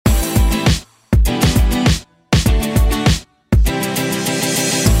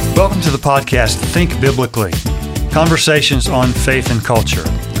Welcome to the podcast, Think Biblically, Conversations on Faith and Culture.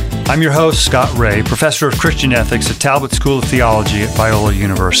 I'm your host, Scott Ray, Professor of Christian Ethics at Talbot School of Theology at Biola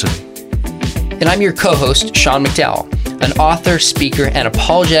University. And I'm your co-host, Sean McDowell, an author, speaker, and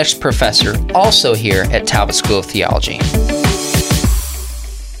apologetics professor, also here at Talbot School of Theology.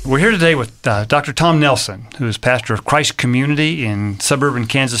 We're here today with Dr. Tom Nelson, who is pastor of Christ Community in suburban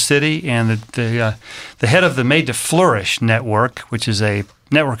Kansas City and the head of the Made to Flourish Network, which is a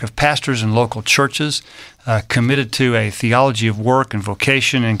network of pastors and local churches committed to a theology of work and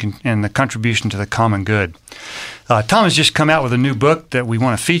vocation and the contribution to the common good. Tom has just come out with a new book that we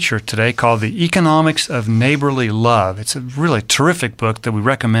want to feature today called The Economics of Neighborly Love. It's a really terrific book that we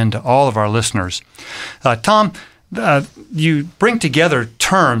recommend to all of our listeners. Tom, you bring together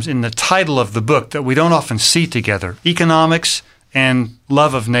terms in the title of the book that we don't often see together, economics and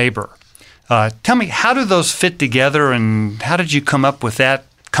love of neighbor. Tell me, how do those fit together, and how did you come up with that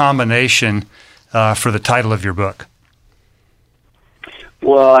combination for the title of your book?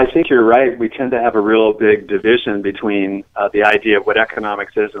 Well, I think you're right. We tend to have a real big division between the idea of what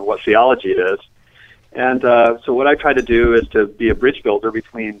economics is and what theology is. And so what I try to do is to be a bridge builder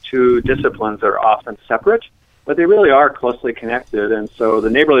between two disciplines that are often separate, but they really are closely connected. And so the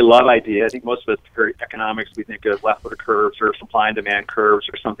neighborly love idea, I think most of us for economics, we think of left-order curves or supply and demand curves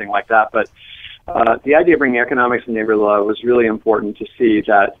or something like that. But the idea of bringing economics and neighborly love was really important to see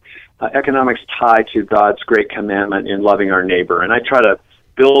that economics tie to God's great commandment in loving our neighbor. And I try to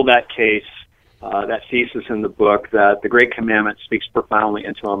build that case, that thesis in the book, that the great commandment speaks profoundly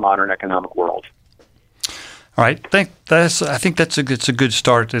into a modern economic world. All right, I think it's a good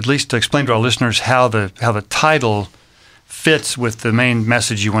start, at least to explain to our listeners how the title fits with the main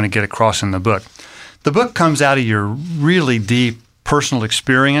message you want to get across in the book. The book comes out of your really deep personal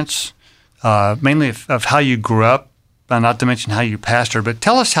experience, mainly of how you grew up, not to mention how you pastored. But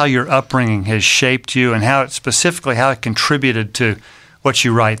tell us how your upbringing has shaped you and how it contributed to what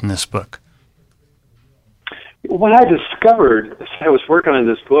you write in this book. When I discovered, as I was working on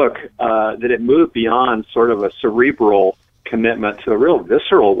this book, that it moved beyond sort of a cerebral commitment to a real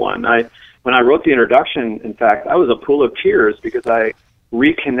visceral one. When I wrote the introduction, in fact, I was a pool of tears because I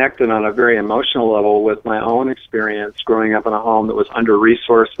reconnected on a very emotional level with my own experience growing up in a home that was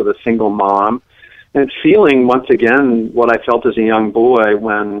under-resourced with a single mom, and feeling once again what I felt as a young boy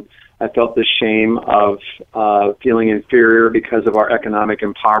when I felt the shame of feeling inferior because of our economic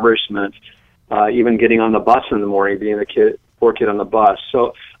impoverishment. Even getting on the bus in the morning, being a poor kid on the bus.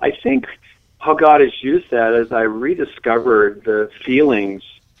 So I think how God has used that as I rediscovered the feelings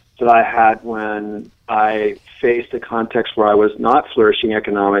that I had when I faced a context where I was not flourishing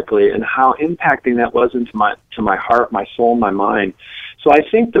economically, and how impacting that was into my heart, my soul, my mind. So I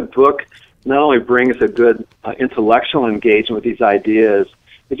think the book not only brings a good intellectual engagement with these ideas,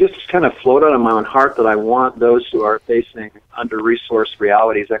 it just kind of flowed out of my own heart that I want those who are facing under-resourced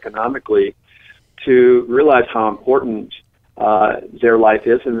realities economically to realize how important their life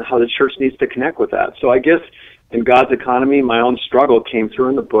is and how the church needs to connect with that. So I guess in God's economy, my own struggle came through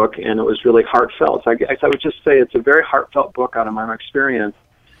in the book, and it was really heartfelt. So I would just say it's a very heartfelt book out of my own experience.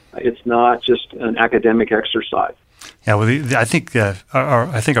 It's not just an academic exercise. Yeah, well, I think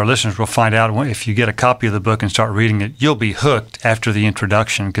our listeners will find out if you get a copy of the book and start reading it, you'll be hooked after the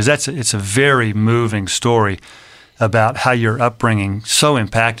introduction, because it's a very moving story about how your upbringing so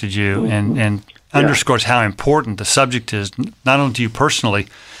impacted you and underscores how important the subject is, not only to you personally,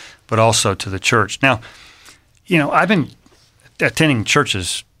 but also to the church. Now, I've been attending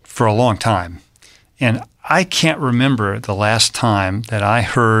churches for a long time, and I can't remember the last time that I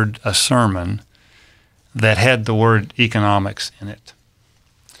heard a sermon that had the word economics in it.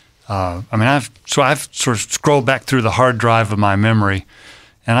 I've sort of scrolled back through the hard drive of my memory,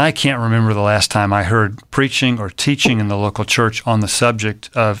 and I can't remember the last time I heard preaching or teaching in the local church on the subject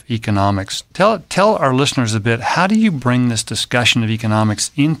of economics. Tell our listeners a bit, how do you bring this discussion of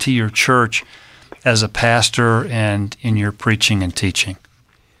economics into your church as a pastor and in your preaching and teaching?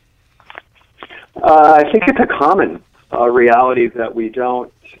 I think it's a common reality that we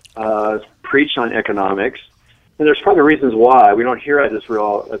don't preach on economics, and there's probably reasons why. We don't hear it as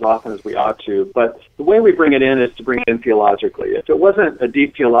often as we ought to, but the way we bring it in is to bring it in theologically. If it wasn't a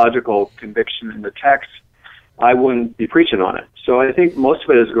deep theological conviction in the text, I wouldn't be preaching on it. So I think most of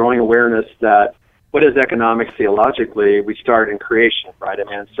it is growing awareness that what is economics theologically? We start in creation, right?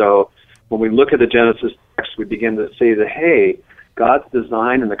 And so when we look at the Genesis text, we begin to see that, hey, God's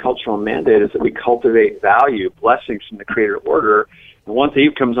design and the cultural mandate is that we cultivate value, blessings from the creator order. And once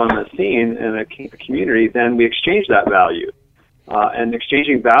Eve comes on the scene in a community, then we exchange that value. And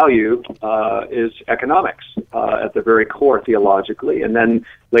exchanging value is economics at the very core theologically. And then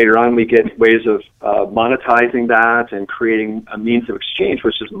later on we get ways of monetizing that and creating a means of exchange,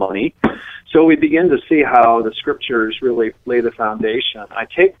 which is money. So we begin to see how the scriptures really lay the foundation. I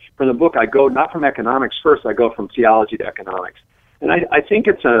take from the book, I go not from economics first, I go from theology to economics. And I think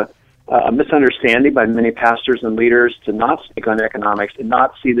it's a misunderstanding by many pastors and leaders to not speak on economics and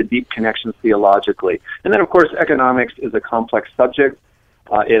not see the deep connections theologically. And then, of course, economics is a complex subject.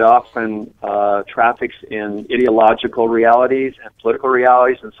 It often traffics in ideological realities and political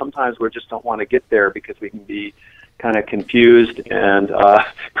realities, and sometimes we just don't want to get there because we can be kind of confused and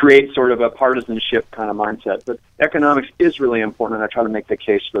create sort of a partisanship kind of mindset. But economics is really important, and I try to make the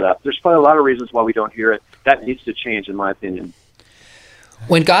case for that. There's probably a lot of reasons why we don't hear it. That needs to change, in my opinion.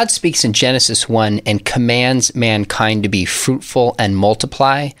 When God speaks in Genesis 1 and commands mankind to be fruitful and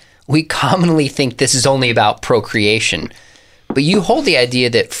multiply, we commonly think this is only about procreation. But you hold the idea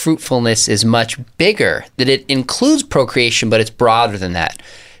that fruitfulness is much bigger, that it includes procreation, but it's broader than that.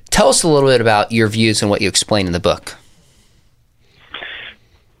 Tell us a little bit about your views and what you explain in the book.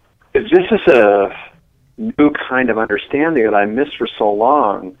 This is a new kind of understanding that I missed for so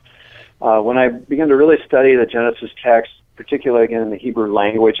long. When I began to really study the Genesis text, particularly again in the Hebrew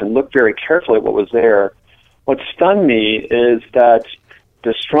language, and look very carefully at what was there, what stunned me is that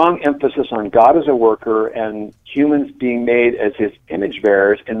the strong emphasis on God as a worker and humans being made as his image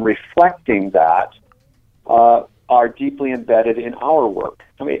bearers and reflecting that are deeply embedded in our work.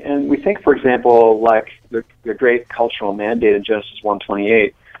 I mean, and we think, for example, like the great cultural mandate in Genesis 1:28.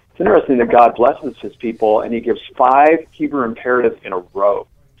 It's interesting that God blesses his people and he gives 5 Hebrew imperatives in a row.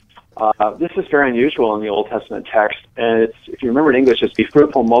 This is very unusual in the Old Testament text, and it's, if you remember in English, it's be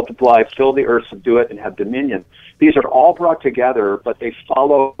fruitful, multiply, fill the earth, subdue it, and have dominion. These are all brought together, but they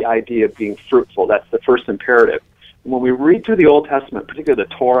follow the idea of being fruitful. That's the first imperative. And when we read through the Old Testament, particularly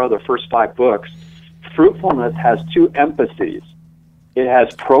the Torah, the first 5 books, fruitfulness has 2 emphases. It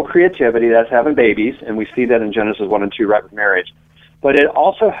has procreativity, that's having babies, and we see that in Genesis 1 and 2, right, with marriage. But it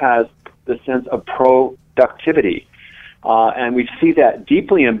also has the sense of productivity. And we see that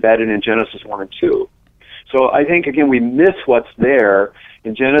deeply embedded in Genesis 1 and 2. So I think, again, we miss what's there.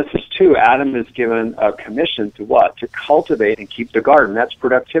 In Genesis 2, Adam is given a commission to what? To cultivate and keep the garden. That's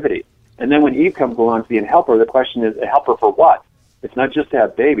productivity. And then when Eve comes along to be a helper, the question is, a helper for what? It's not just to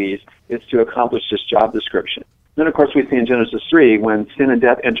have babies, it's to accomplish this job description. Then, of course, we see in Genesis 3, when sin and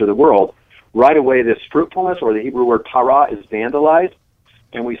death enter the world, right away this fruitfulness, or the Hebrew word para, is vandalized.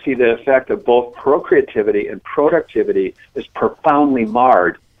 And we see the effect of both procreativity and productivity is profoundly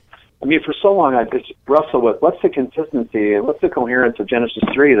marred. I mean, for so long I just wrestle with what's the consistency and what's the coherence of Genesis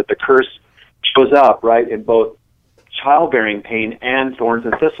 3 that the curse shows up, right, in both childbearing pain and thorns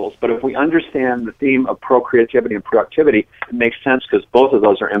and thistles. But if we understand the theme of procreativity and productivity, it makes sense because both of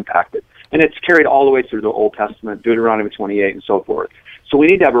those are impacted. And it's carried all the way through the Old Testament, Deuteronomy 28 and so forth. So we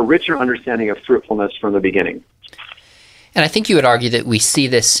need to have a richer understanding of fruitfulness from the beginning. And I think you would argue that we see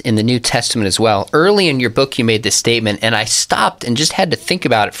this in the New Testament as well. Early in your book, you made this statement, and I stopped and just had to think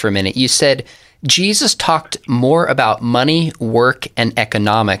about it for a minute. You said, Jesus talked more about money, work, and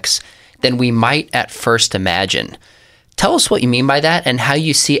economics than we might at first imagine. Tell us what you mean by that and how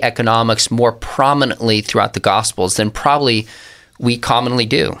you see economics more prominently throughout the Gospels than probably we commonly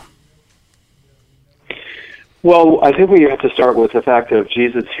do. Well, I think we have to start with the fact of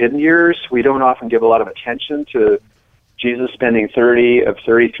Jesus' hidden years. We don't often give a lot of attention to Jesus spending 30 of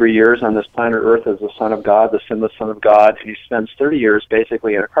 33 years on this planet Earth as the Son of God, the sinless Son of God, and he spends 30 years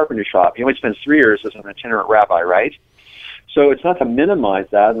basically in a carpenter shop. He only spends 3 years as an itinerant rabbi, right? So it's not to minimize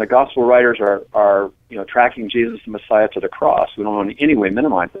that, and the gospel writers are tracking Jesus the Messiah to the cross. We don't in any way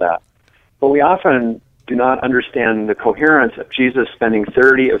minimize that. But we often do not understand the coherence of Jesus spending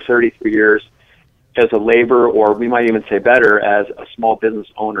 30 of 33 years as a laborer, or we might even say better, as a small business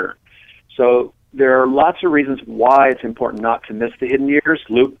owner. So there are lots of reasons why it's important not to miss the hidden years.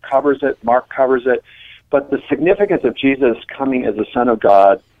 Luke covers it, Mark covers it. But the significance of Jesus coming as the Son of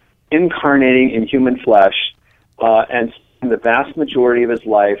God, incarnating in human flesh, and the vast majority of his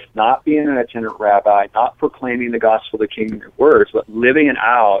life not being an itinerant rabbi, not proclaiming the gospel of the kingdom in words, but living it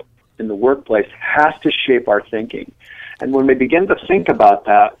out in the workplace, has to shape our thinking. And when we begin to think about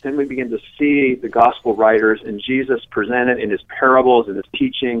that, then we begin to see the gospel writers and Jesus presented in his parables and his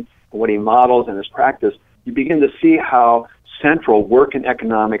teaching, and what he models in his practice. You begin to see how central work and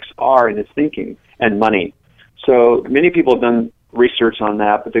economics are in his thinking, and money. So many people have done research on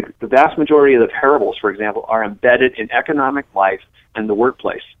that, but the vast majority of the parables, for example, are embedded in economic life and the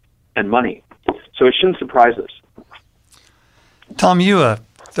workplace and money. So it shouldn't surprise us. Tom, you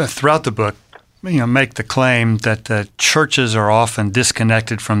throughout the book make the claim that the churches are often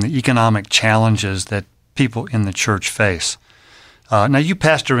disconnected from the economic challenges that people in the church face. Now, you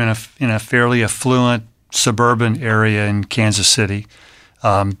pastor in a fairly affluent suburban area in Kansas City.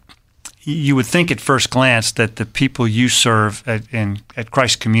 You would think at first glance that the people you serve at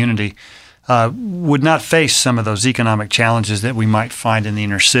Christ Community would not face some of those economic challenges that we might find in the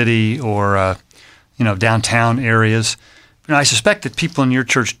inner city or downtown areas. But I suspect that people in your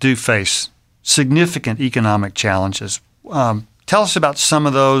church do face significant economic challenges. Tell us about some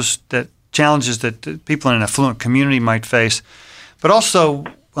of those challenges that people in an affluent community might face. But also,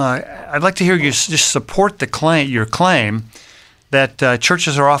 I'd like to hear you just support your claim that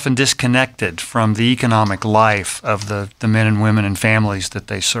churches are often disconnected from the economic life of the men and women and families that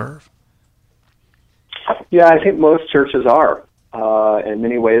they serve. Yeah, I think most churches are in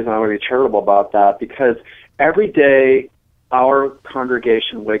many ways, and I want to be charitable about that, because every day our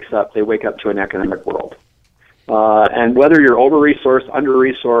congregation wakes up to an economic world. And whether you're over-resourced,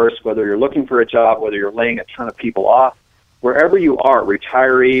 under-resourced, whether you're looking for a job, whether you're laying a ton of people off, wherever you are,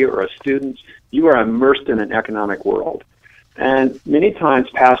 retiree or a student, you are immersed in an economic world. And many times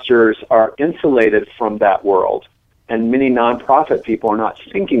pastors are insulated from that world, and many nonprofit people are not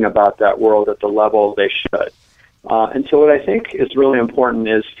thinking about that world at the level they should. And so what I think is really important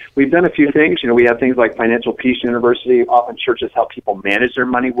is we've done a few things. We have things like Financial Peace University. Often churches help people manage their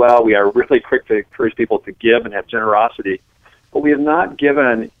money well. We are really quick to encourage people to give and have generosity. But we have not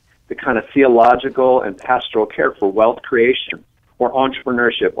given the kind of theological and pastoral care for wealth creation or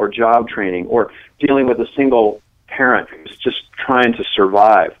entrepreneurship or job training or dealing with a single parent who's just trying to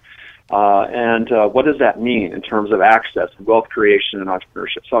survive. And what does that mean in terms of access and wealth creation and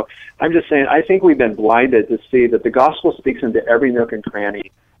entrepreneurship? So I'm just saying, I think we've been blinded to see that the gospel speaks into every nook and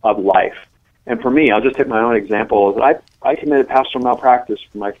cranny of life. And for me, I'll just take my own example. I committed pastoral malpractice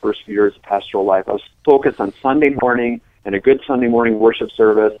for my first few years of pastoral life. I was focused on Sunday morning and a good Sunday morning worship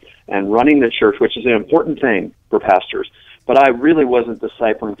service and running the church, which is an important thing for pastors. But I really wasn't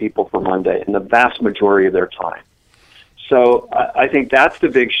discipling people for Monday in the vast majority of their time. So I think that's the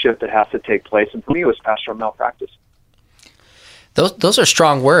big shift that has to take place. And for me, it was pastoral malpractice. Those are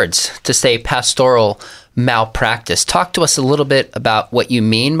strong words to say, pastoral malpractice. Talk to us a little bit about what you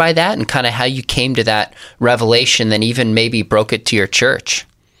mean by that and kind of how you came to that revelation, then even maybe broke it to your church.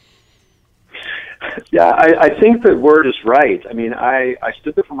 Yeah, I think the word is right. I mean, I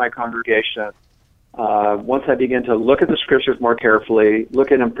stood before my congregation once I began to look at the scriptures more carefully,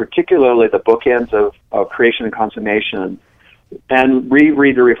 look at them particularly the bookends of creation and consummation, and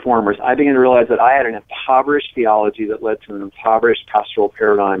reread the Reformers. I began to realize that I had an impoverished theology that led to an impoverished pastoral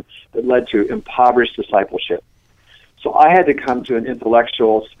paradigm that led to impoverished discipleship. So I had to come to an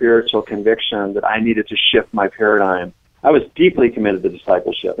intellectual, spiritual conviction that I needed to shift my paradigm. I was deeply committed to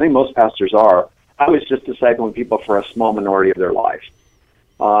discipleship. I think most pastors are. I was just discipling people for a small minority of their life.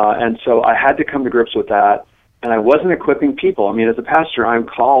 And so I had to come to grips with that, and I wasn't equipping people. I mean, as a pastor, I'm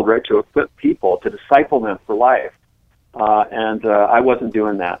called, right, to equip people, to disciple them for life, and I wasn't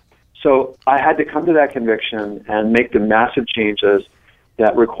doing that. So I had to come to that conviction and make the massive changes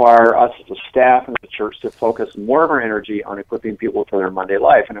that require us as a staff and the church to focus more of our energy on equipping people for their Monday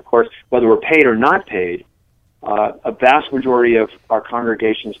life. And, of course, whether we're paid or not paid, a vast majority of our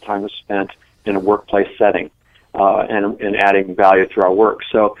congregation's time is spent in a workplace setting. And adding value through our work.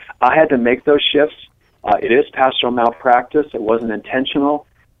 So I had to make those shifts. It is pastoral malpractice. It wasn't intentional.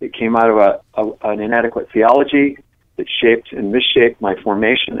 It came out of an inadequate theology that shaped and misshaped my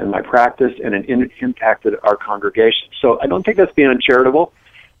formation and my practice, and it impacted our congregation. So I don't think that's being uncharitable.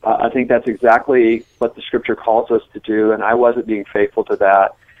 I think that's exactly what the Scripture calls us to do, and I wasn't being faithful to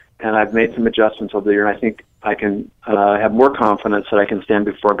that. And I've made some adjustments over the year, and I think I can have more confidence that I can stand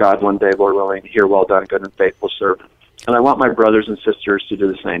before God one day, Lord willing, hear, well done, good and faithful servant. And I want my brothers and sisters to do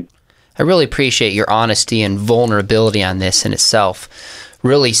the same. I really appreciate your honesty and vulnerability on this in itself.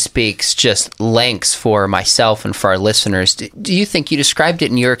 Really speaks just lengths for myself and for our listeners. Do you think you described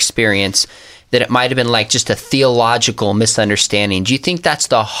it in your experience that it might have been like just a theological misunderstanding? Do you think that's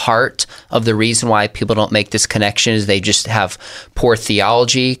the heart of the reason why people don't make this connection, is they just have poor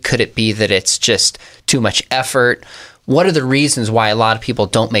theology? Could it be that it's just too much effort? What are the reasons why a lot of people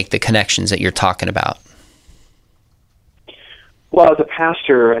don't make the connections that you're talking about? Well, as a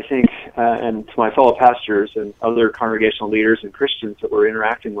pastor, I think, and to my fellow pastors and other congregational leaders and Christians that we're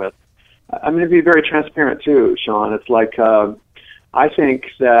interacting with, I'm going to be very transparent too, Sean. It's like I think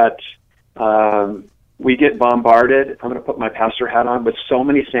that we get bombarded, I'm going to put my pastor hat on, with so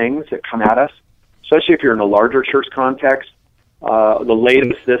many things that come at us, especially if you're in a larger church context. the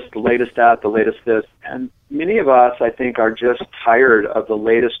latest this, the latest that, the latest this. And many of us, I think, are just tired of the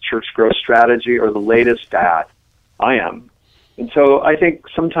latest church growth strategy or the latest that. I am. And so I think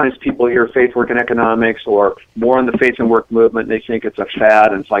sometimes people hear faith, work, and economics or more on the faith and work movement, and they think it's a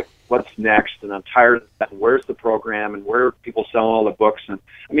fad, and it's like, what's next? And I'm tired of that. Where's the program? And where are people selling all the books? And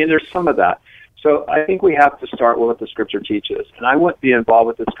I mean, there's some of that. So I think we have to start with what the Scripture teaches. And I wouldn't be involved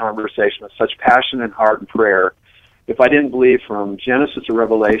with this conversation with such passion and heart and prayer if I didn't believe from Genesis to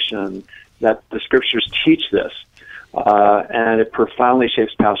Revelation that the Scriptures teach this, and it profoundly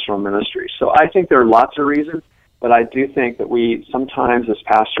shapes pastoral ministry. So I think there are lots of reasons, but I do think that we sometimes as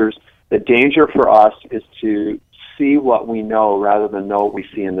pastors, the danger for us is to see what we know rather than know what we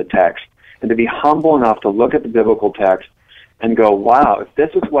see in the text, and to be humble enough to look at the biblical text and go, wow, if this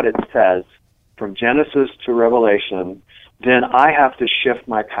is what it says from Genesis to Revelation, then I have to shift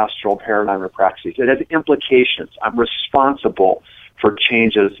my pastoral paradigm or practices. It has implications. I'm responsible for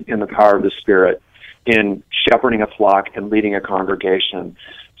changes in the power of the Spirit in shepherding a flock and leading a congregation.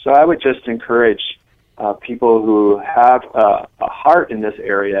 So I would just encourage people who have a heart in this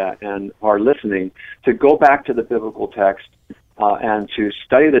area and are listening to go back to the biblical text and to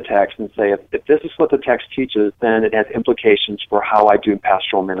study the text and say, if this is what the text teaches, then it has implications for how I do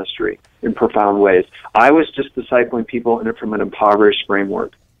pastoral ministry in profound ways. I was just discipling people in it from an impoverished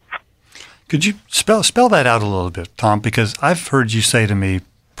framework. Could you spell that out a little bit, Tom? Because I've heard you say to me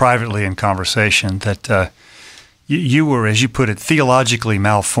privately in conversation that you were, as you put it, theologically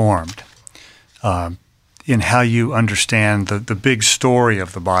malformed in how you understand the big story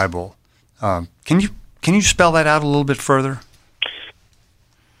of the Bible. Can you spell that out a little bit further?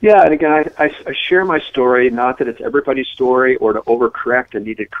 Yeah, and again, I share my story, not that it's everybody's story or to overcorrect a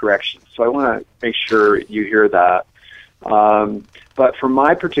needed correction. So I want to make sure you hear that. But for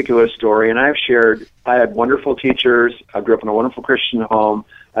my particular story, and I had wonderful teachers. I grew up in a wonderful Christian home.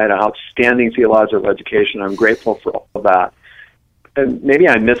 I had an outstanding theological education. I'm grateful for all of that. And maybe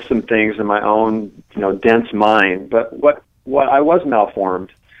I missed some things in my own, dense mind. But what I was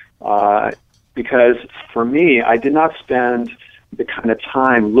malformed, because for me, I did not spend the kind of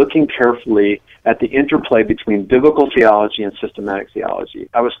time looking carefully at the interplay between biblical theology and systematic theology.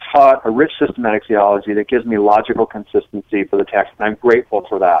 I was taught a rich systematic theology that gives me logical consistency for the text, and I'm grateful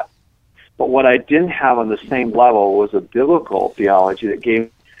for that. But what I didn't have on the same level was a biblical theology that gave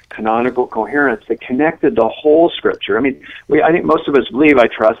canonical coherence that connected the whole Scripture. I mean, I think most of us believe, I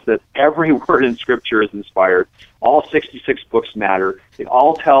trust, that every word in Scripture is inspired. All 66 books matter. They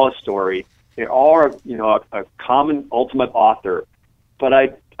all tell a story. They all are, a common ultimate author. But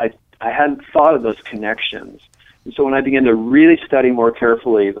I hadn't thought of those connections. And so when I began to really study more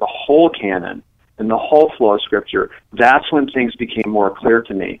carefully the whole canon and the whole flow of Scripture, that's when things became more clear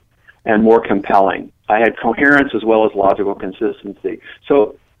to me and more compelling. I had coherence as well as logical consistency.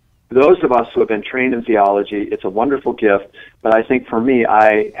 So those of us who have been trained in theology, it's a wonderful gift, but I think for me,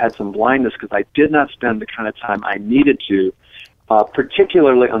 I had some blindness because I did not spend the kind of time I needed to,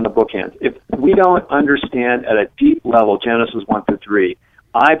 particularly on the bookends. If we don't understand at a deep level Genesis 1 through 3,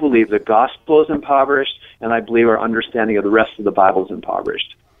 I believe the gospel is impoverished, and I believe our understanding of the rest of the Bible is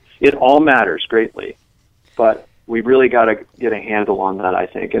impoverished. It all matters greatly, but we really got to get a handle on that, I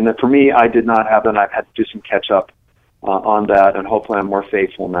think. And for me, I did not have that. I've had to do some catch-up on that, and hopefully I'm more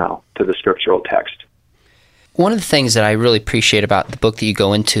faithful now to the scriptural text. One of the things that I really appreciate about the book that you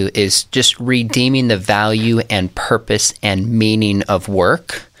go into is just redeeming the value and purpose and meaning of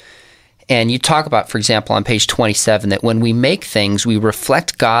work. And you talk about, for example, on page 27, that when we make things, we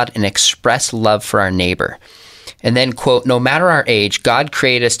reflect God and express love for our neighbor. And then, quote, no matter our age, God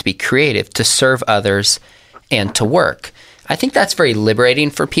created us to be creative, to serve others, and to work. I think that's very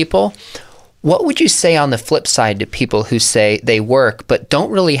liberating for people. What would you say on the flip side to people who say they work but don't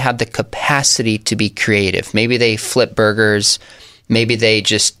really have the capacity to be creative? Maybe they flip burgers, maybe they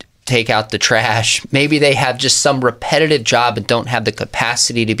just take out the trash, maybe they have just some repetitive job and don't have the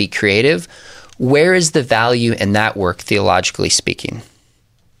capacity to be creative. Where is the value in that work, theologically speaking?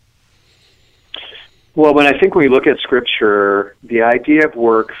 Well, when I think we look at Scripture, the idea of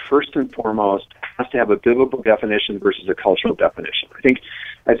work, first and foremost, has to have a biblical definition versus a cultural definition.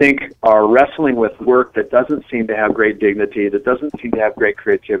 I think our wrestling with work that doesn't seem to have great dignity, that doesn't seem to have great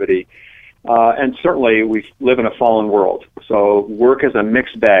creativity, and certainly we live in a fallen world. So work is a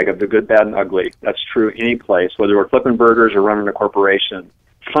mixed bag of the good, bad, and ugly. That's true any place, whether we're flipping burgers or running a corporation.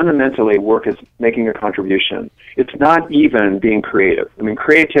 Fundamentally, work is making a contribution. It's not even being creative. I mean,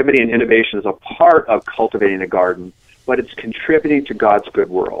 creativity and innovation is a part of cultivating a garden, but it's contributing to God's good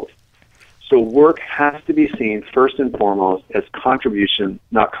world. So work has to be seen first and foremost as contribution,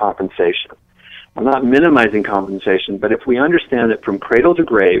 not compensation. I'm not minimizing compensation, but if we understand that from cradle to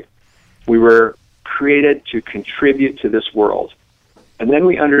grave, we were created to contribute to this world, and then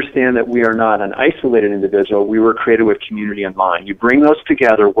we understand that we are not an isolated individual, we were created with community in mind. You bring those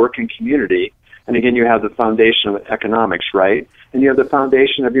together, work in community, and again, you have the foundation of economics, right? And you have the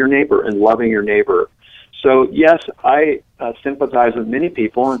foundation of your neighbor and loving your neighbor. So, yes, I sympathize with many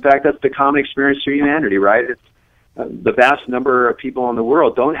people. In fact, that's the common experience through humanity, right? It's, the vast number of people in the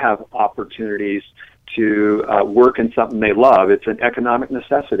world don't have opportunities to work in something they love. It's an economic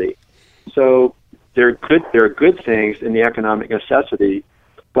necessity. So there are good things in the economic necessity,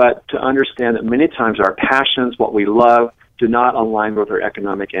 but to understand that many times our passions, what we love, do not align with our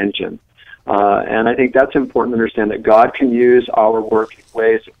economic engine. And I think that's important to understand that God can use our work in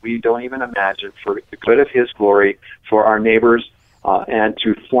ways that we don't even imagine for the good of His glory, for our neighbors, and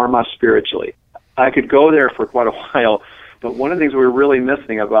to form us spiritually. I could go there for quite a while, but one of the things we're really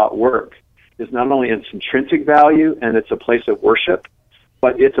missing about work is not only its intrinsic value and it's a place of worship,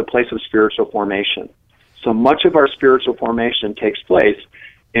 but it's a place of spiritual formation. So much of our spiritual formation takes place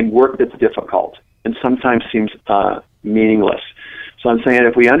in work that's difficult and sometimes seems meaningless. So I'm saying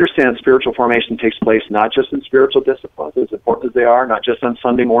if we understand spiritual formation takes place not just in spiritual disciplines, as important as they are, not just on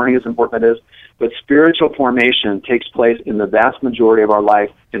Sunday morning, as important it is, but spiritual formation takes place in the vast majority of our life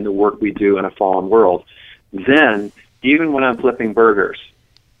in the work we do in a fallen world. Then, even when I'm flipping burgers,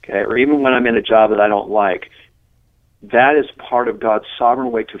 okay, or even when I'm in a job that I don't like, that is part of God's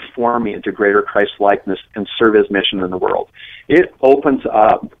sovereign way to form me into greater Christ-likeness and serve His mission in the world. It opens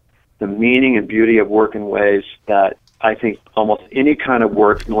up the meaning and beauty of work in ways that I think almost any kind of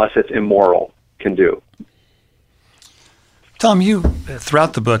work, unless it's immoral, can do. Tom, you,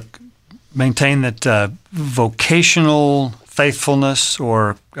 throughout the book, maintain that vocational faithfulness,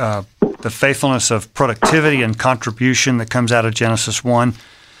 or the faithfulness of productivity and contribution that comes out of Genesis 1,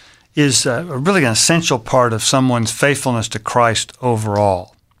 is really an essential part of someone's faithfulness to Christ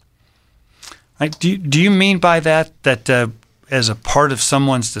overall. Right? Do you mean by that as a part of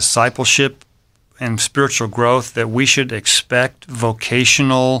someone's discipleship and spiritual growth, that we should expect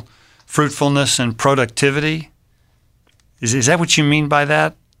vocational fruitfulness and productivity? Is that what you mean by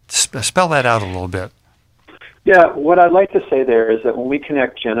that? Spell that out a little bit. Yeah, what I'd like to say there is that when we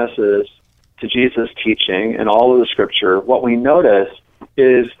connect Genesis to Jesus' teaching and all of the Scripture, what we notice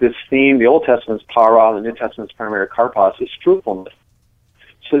is this theme. The Old Testament's para, the New Testament's primary karpos, is fruitfulness.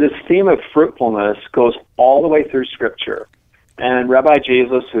 So this theme of fruitfulness goes all the way through Scripture. And Rabbi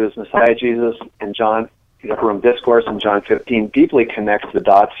Jesus, who is Messiah Jesus, in John, Upper Room Discourse in John 15, deeply connects the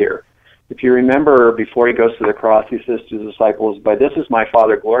dots here. If you remember, before he goes to the cross, he says to his disciples, "By this is my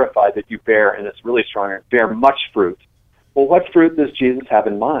Father glorified, that you bear," and it's really strong, bear much fruit. Well, what fruit does Jesus have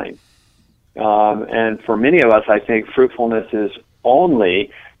in mind? And for many of us, I think fruitfulness is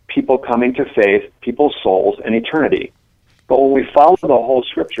only people coming to faith, people's souls, and eternity. But when we follow the whole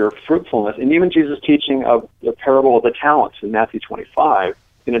Scripture, fruitfulness, and even Jesus' teaching of the parable of the talents in Matthew 25,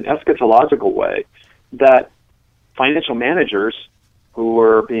 in an eschatological way, that financial managers who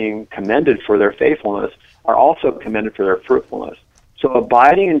are being commended for their faithfulness are also commended for their fruitfulness. So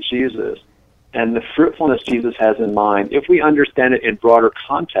abiding in Jesus and the fruitfulness Jesus has in mind, if we understand it in broader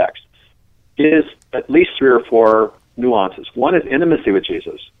context, is at least 3 or 4 nuances. One is intimacy with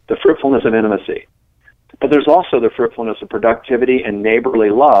Jesus, the fruitfulness of intimacy. But there's also the fruitfulness of productivity and neighborly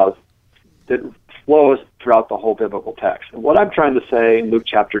love that flows throughout the whole biblical text. And what I'm trying to say in Luke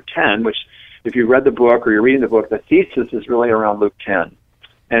chapter 10, which if you read the book or you're reading the book, the thesis is really around Luke 10.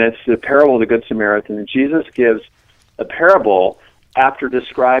 And it's the parable of the Good Samaritan. And Jesus gives a parable after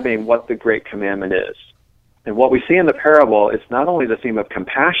describing what the great commandment is. And what we see in the parable is not only the theme of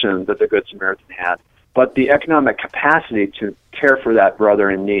compassion that the Good Samaritan had, but the economic capacity to care for that brother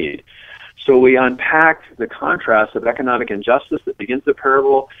in need. So we unpack the contrast of economic injustice that begins the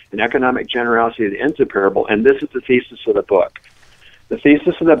parable and economic generosity that ends the parable, and this is the thesis of the book. The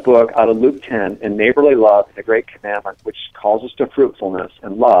thesis of the book out of Luke 10 in neighborly love and the great commandment, which calls us to fruitfulness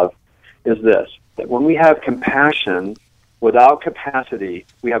and love, is this, that when we have compassion without capacity,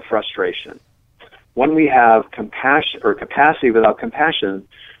 we have frustration. When we have compassion or capacity without compassion,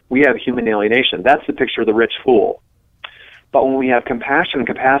 we have human alienation. That's the picture of the rich fool. But when we have compassion and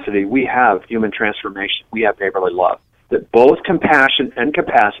capacity, we have human transformation. We have neighborly love. That both compassion and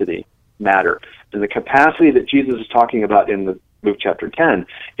capacity matter. And the capacity that Jesus is talking about in Luke chapter 10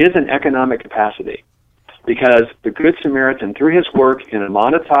 is an economic capacity. Because the Good Samaritan, through his work in a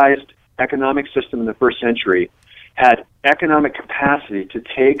monetized economic system in the first century, had economic capacity to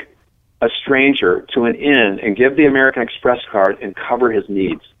take a stranger to an inn and give the American Express card and cover his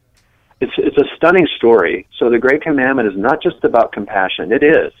needs. It's a stunning story. So the Great Commandment is not just about compassion. It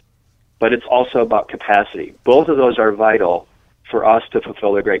is. but it's also about capacity. Both of those are vital for us to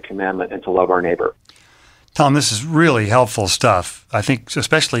fulfill the great commandment and to love our neighbor. Tom, this is really helpful stuff. I think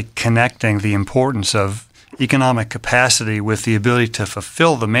especially connecting the importance of economic capacity with the ability to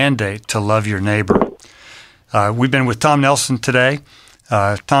fulfill the mandate to love your neighbor. We've been with Tom Nelson today.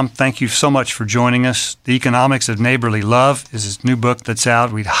 Tom, thank you so much for joining us. The Economics of Neighborly Love is his new book that's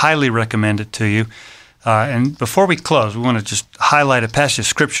out. We'd highly recommend it to you. And before we close, we want to just highlight a passage of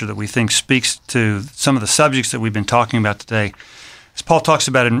Scripture that we think speaks to some of the subjects that we've been talking about today. As Paul talks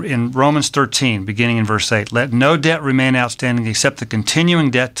about in Romans 13, beginning in verse 8, "Let no debt remain outstanding except the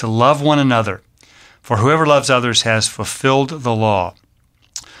continuing debt to love one another. For whoever loves others has fulfilled the law.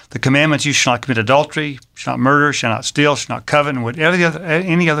 The commandments, you shall not commit adultery, shall not murder, shall not steal, shall not covet, and whatever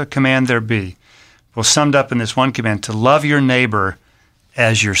any other command there be, will summed up in this one command, to love your neighbor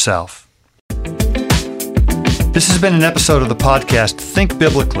as yourself." This has been an episode of the podcast Think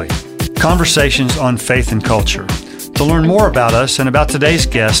Biblically, Conversations on Faith and Culture. To learn more about us and about today's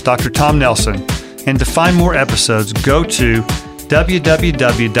guest, Dr. Tom Nelson, and to find more episodes, go to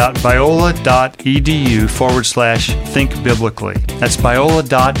www.biola.edu/thinkbiblically. That's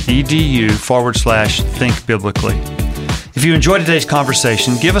biola.edu/thinkbiblically. If you enjoyed today's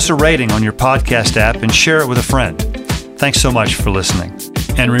conversation, give us a rating on your podcast app and share it with a friend. Thanks so much for listening.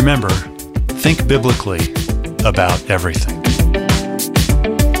 And remember, think biblically about everything.